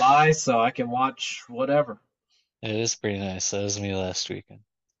Yeah, on the bye, so I can watch whatever. it is pretty nice. That was me last weekend.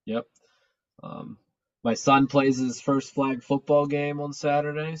 Yep. Um, my son plays his first flag football game on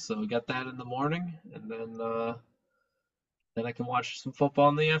Saturday, so we got that in the morning, and then I can watch some football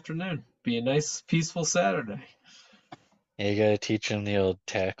in the afternoon. Be a nice, peaceful Saturday. Yeah, you gotta teach him the old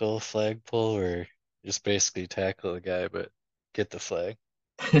tackle flag pull, where just basically tackle the guy, but get the flag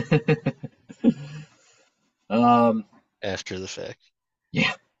um, after the fact.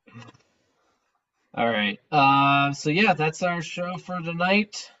 yeah. All right. So yeah, that's our show for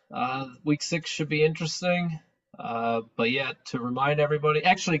tonight. Week 6 should be interesting. But yeah, to remind everybody,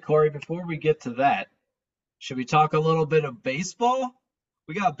 actually, Korey, before we get to that, should we talk a little bit of baseball?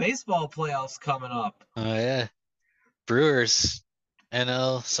 We got baseball playoffs coming up. Oh yeah, Brewers,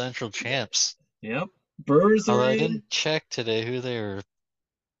 NL Central champs. Yep. Brewers are Although I in. didn't check today who they were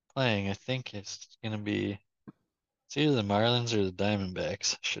playing. I think it's gonna be it's either the Marlins or the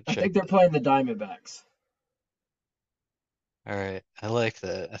Diamondbacks. I should I check think they're that. playing the Diamondbacks. All right, I like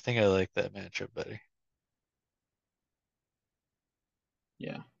that. I think I like that matchup better.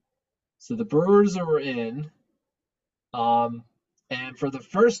 Yeah. So the Brewers are in. Um, and for the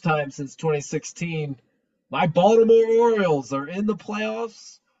first time since 2016, my Baltimore Orioles are in the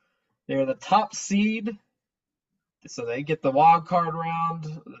playoffs. They're the top seed, so they get the wild card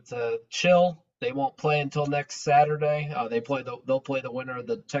round to chill. They won't play until next Saturday. They'll play the winner of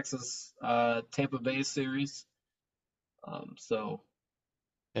the Texas Tampa Bay series. So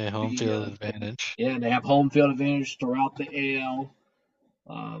Okay, home be field advantage. yeah, and they have home field advantage throughout the AL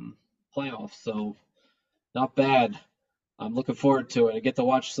playoffs. So not bad. I'm looking forward to it. I get to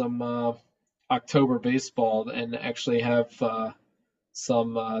watch some October baseball and actually have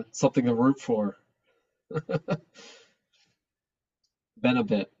some something to root for. Been a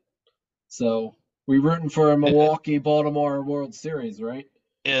bit. So we rooting for a Yeah, Milwaukee Baltimore World Series, right?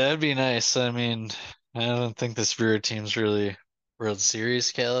 yeah, that'd be nice. I mean, I don't think this Brewer team's really World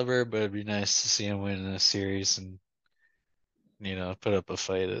Series caliber, but it'd be nice to see him win a series and put up a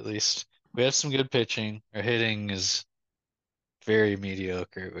fight at least. We have some good pitching. Our hitting is very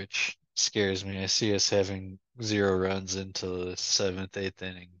mediocre, which scares me. I see us having 0 runs into the seventh, eighth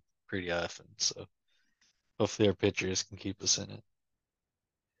inning pretty often. So hopefully our pitchers can keep us in it.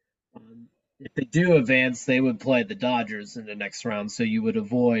 If they do advance, they would play the Dodgers in the next round, so you would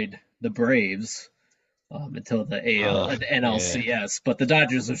avoid the Braves until the AL and Yeah, NLCS. But the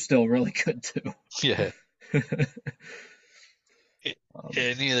Dodgers are still really good too. yeah. um,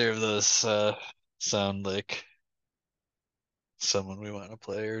 Yeah, neither of those sound like someone we want to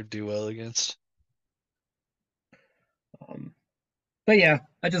play or do well against. um, but yeah,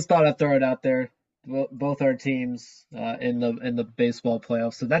 I just thought I'd throw it out there. Both our teams in the baseball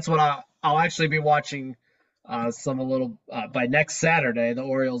playoffs, so that's what I'll actually be watching. Some a little by next Saturday, the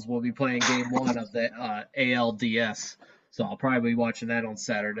Orioles will be playing Game 1 of the ALDS, so I'll probably be watching that on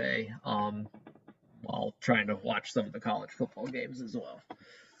Saturday. While trying to watch some of the college football games as well.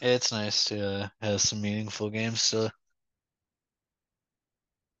 Yeah, it's nice to have some meaningful games still.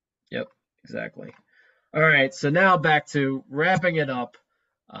 Yep, exactly. All right, so now back to wrapping it up.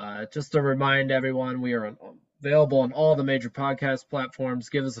 Just to remind everyone, we are available on all the major podcast platforms.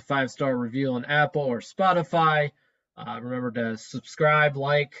 Give us a 5-star review on Apple or Spotify. Remember to subscribe,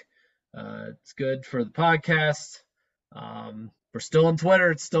 like. It's good for the podcast. We're still on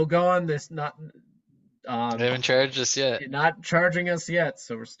Twitter. It's still going. This They um, haven't charged us yet. not charging us yet,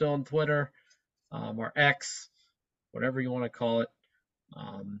 so we're still on Twitter or X, whatever you want to call it.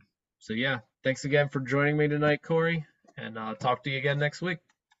 Um, so yeah, thanks again for joining me tonight, Korey, and talk to you again next week.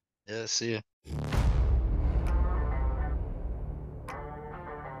 Yeah, see ya.